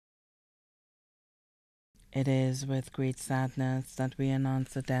It is with great sadness that we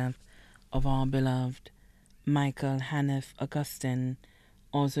announce the death of our beloved Michael Hanif Augustin,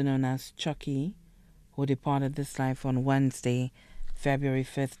 also known as Chucky, who departed this life on Wednesday, February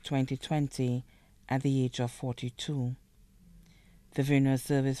 5th, 2020, at the age of 42. The funeral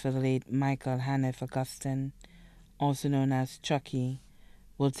service for the late Michael Hanif Augustin, also known as Chucky,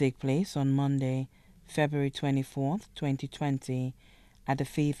 will take place on Monday, February 24th, 2020, at the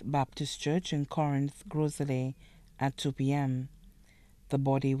Faith Baptist Church in Corinth, Grosley, at 2 p.m. The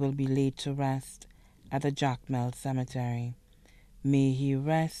body will be laid to rest at the Jackmel Cemetery. May he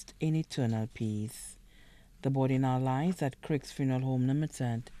rest in eternal peace. The body now lies at Crick's Funeral Home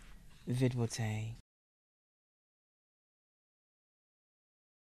Limited, Vidwote.